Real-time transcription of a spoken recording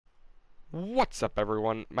What's up,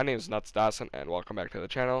 everyone? My name is Nuts Dawson, and welcome back to the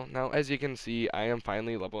channel. Now, as you can see, I am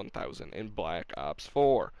finally level 1000 in Black Ops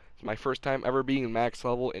 4. It's my first time ever being max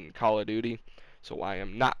level in Call of Duty, so I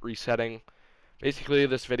am not resetting. Basically,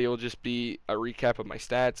 this video will just be a recap of my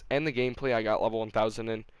stats and the gameplay I got level 1000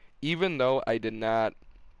 in, even though I did not,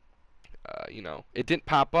 it didn't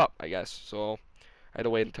pop up, I guess, so I had to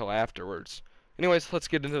wait until afterwards. Anyways, let's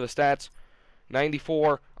get into the stats.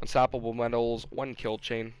 94 unstoppable medals, 1 kill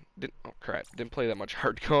chain. Didn't play that much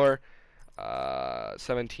hardcore.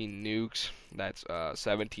 17 nukes. That's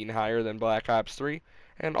 17 higher than Black Ops 3,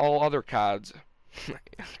 and all other CODs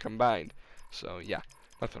combined. So yeah,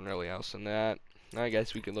 nothing really else than that. Now I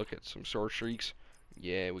guess we can look at some sword streaks.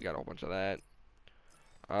 Yeah, we got a whole bunch of that.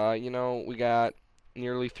 We got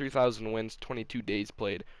nearly 3,000 wins, 22 days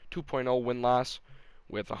played, 2.0 win-loss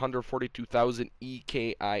with 142,000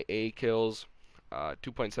 EKIA kills,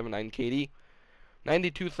 2.79 KD,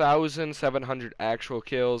 92,700 actual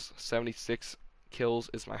kills, 76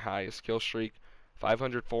 kills is my highest kill streak,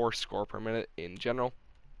 504 score per minute in general.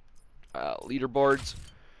 Leaderboards,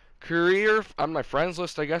 career on my friends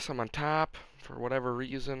list, I guess I'm on top for whatever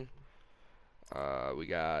reason. I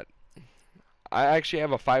actually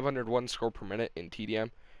have a 501 score per minute in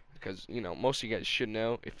TDM because, most of you guys should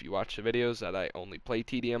know if you watch the videos that I only play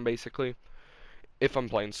TDM basically if I'm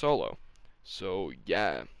playing solo. So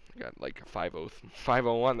yeah, I got like a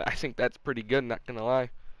 501. I think that's pretty good, not gonna lie.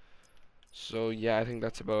 So yeah, I think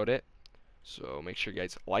that's about it. So make sure you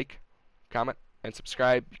guys like, comment, and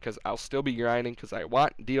subscribe because I'll still be grinding because I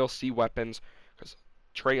want DLC weapons because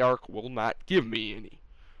Treyarch will not give me any.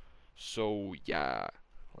 So yeah,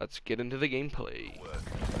 let's get into the gameplay.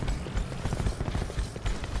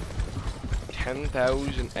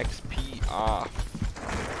 10,000 XP off.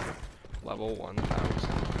 Level 1,000.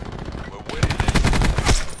 We're winning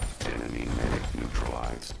this. Enemy medic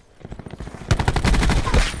neutralized.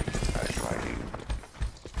 That's right.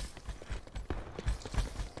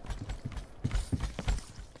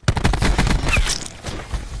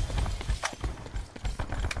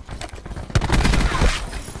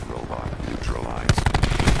 Robot neutralized.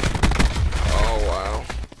 Oh wow.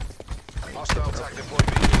 Hostile tactic point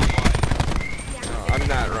being deployed. No, I'm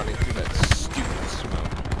not running through that stupid smoke.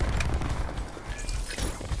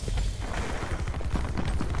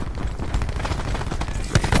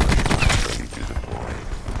 Ready to deploy.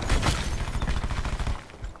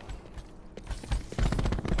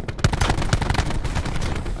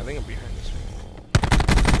 I think I'm behind this wall.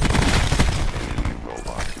 Enemy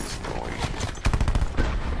robot destroyed.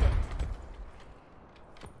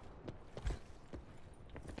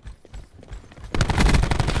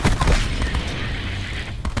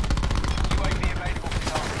 UAV available for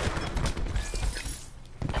target.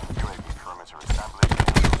 UAV perimeter established.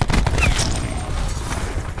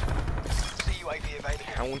 See UAV available.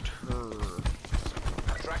 Counter.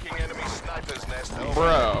 Tracking enemy sniper's nest.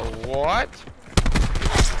 Bro, what?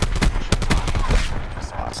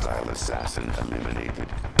 Hostile assassin eliminated.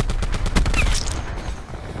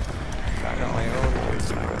 I got my own.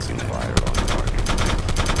 Pressing fire on target.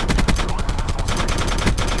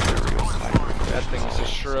 Aerial sniper. That thing's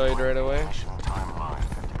destroyed right away.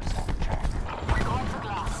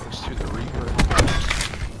 Thanks to the Reaper.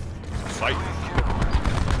 Fight.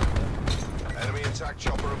 Enemy attack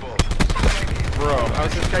chopper above. Bro,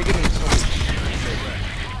 how's this guy getting so much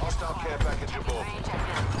Hostile care package above.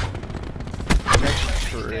 next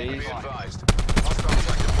Be crazy? advised. Hostile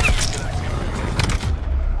tactic point inactive.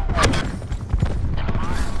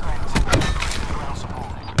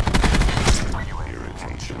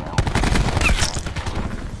 Irritation.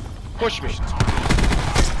 Push me.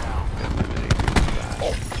 Eliminated.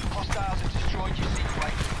 Oh, Hostiles have destroyed your seat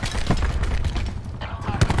plate.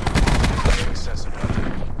 Excessive.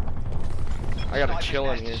 I gotta Sniper's chill in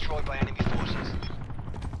nest here. destroyed by enemy forces.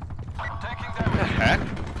 Taking What the heck?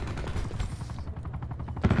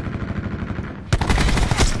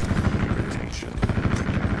 Irritation.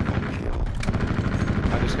 Mechanical kill.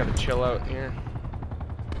 I just gotta chill out here.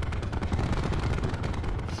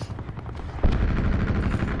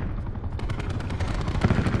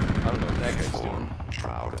 I don't know what that guy's doing. Form.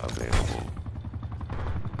 Shroud available.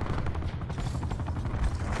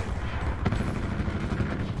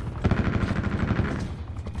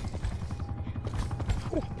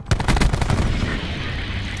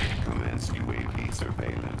 Commence UAV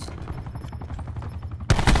surveillance.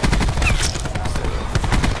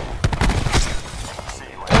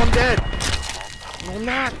 Oh, I'm dead. No, I'm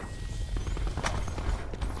not.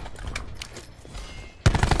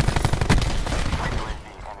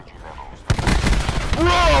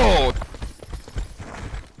 Bro!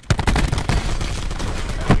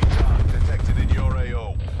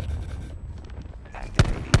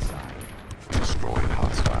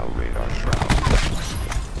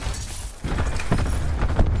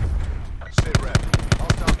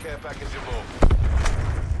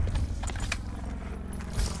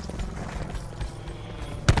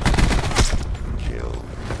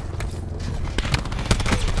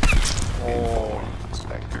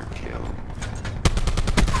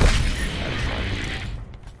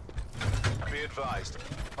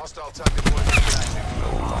 Hostile target point active. No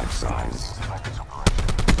life signs.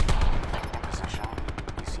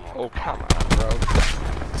 Oh, come on, bro.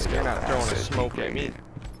 You're not throwing a smoke at me.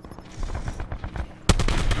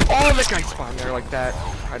 Oh, that guy spawned there like that.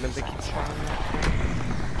 I didn't think he'd spawn there.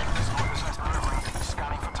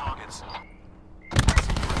 Scanning for targets.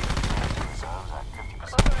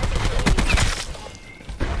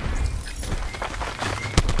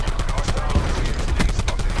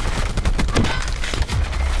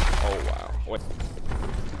 Oh, wow. What?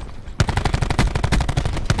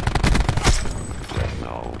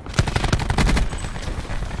 No.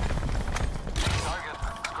 Target.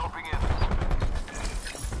 Scoping in.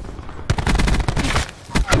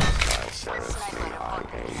 Sheriff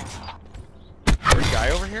CIA. There's a guy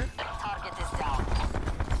over here? Target is down.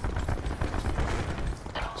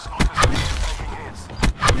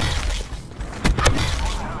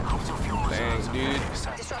 Dang, dude.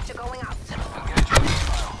 Disruptor going out.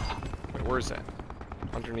 Wait, where's that?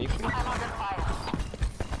 Underneath me? I'm under fire.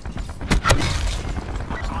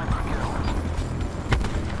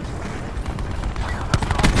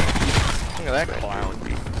 Look at that clown.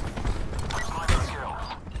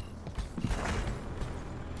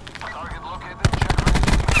 Target located. Check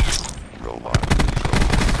Robot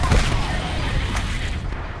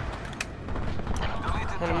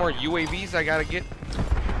How many more UAVs I gotta get?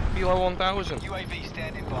 Be level 1000. UAV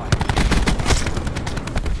standing by.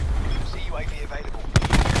 See UAV available.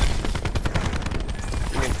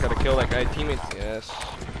 Teammates gotta kill that guy. Teammates, yes.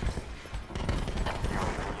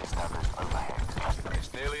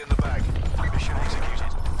 It's nearly in the bag. Mission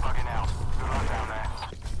executed. Bugging out. Good luck down there.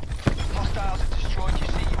 Hostiles have destroyed your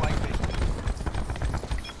CUAV.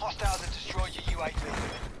 Hostiles have destroyed your UAV.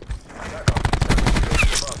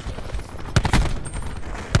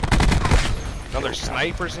 Another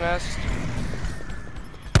sniper's nest.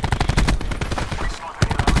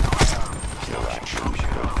 kill action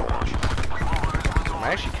performed. I'm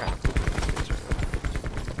actually kind of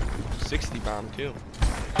 60 bomb too.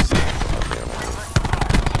 Available.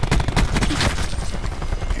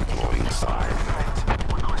 Deploying side.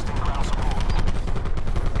 Requesting ground support.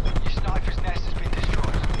 Your sniper's nest has been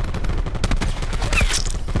destroyed.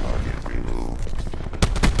 Target removed.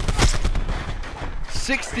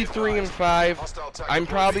 63 and 5. I'm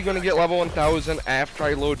probably gonna get level 1000 after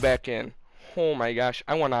I load back in. Oh my gosh,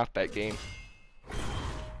 I went off that game.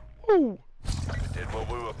 Ooh. Did what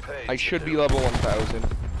we were paid. I should be level 1000.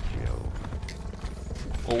 Kill.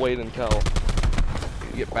 We'll wait until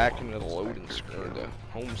we get back into the loading screen, or the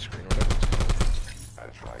home screen, or whatever it's called.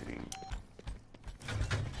 That's fighting.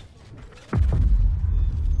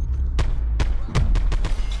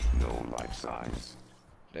 No life signs.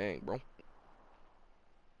 Dang, bro.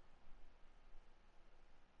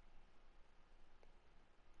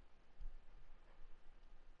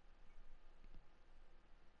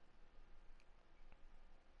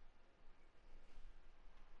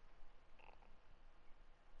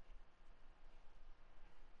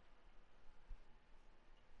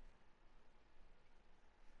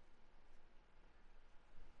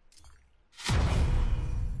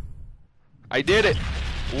 I did it.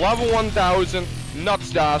 Level 1000.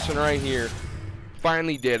 Nuts Dawson right here.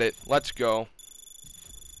 Finally did it. Let's go.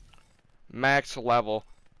 Max level.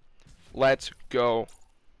 Let's go.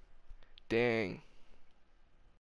 Dang.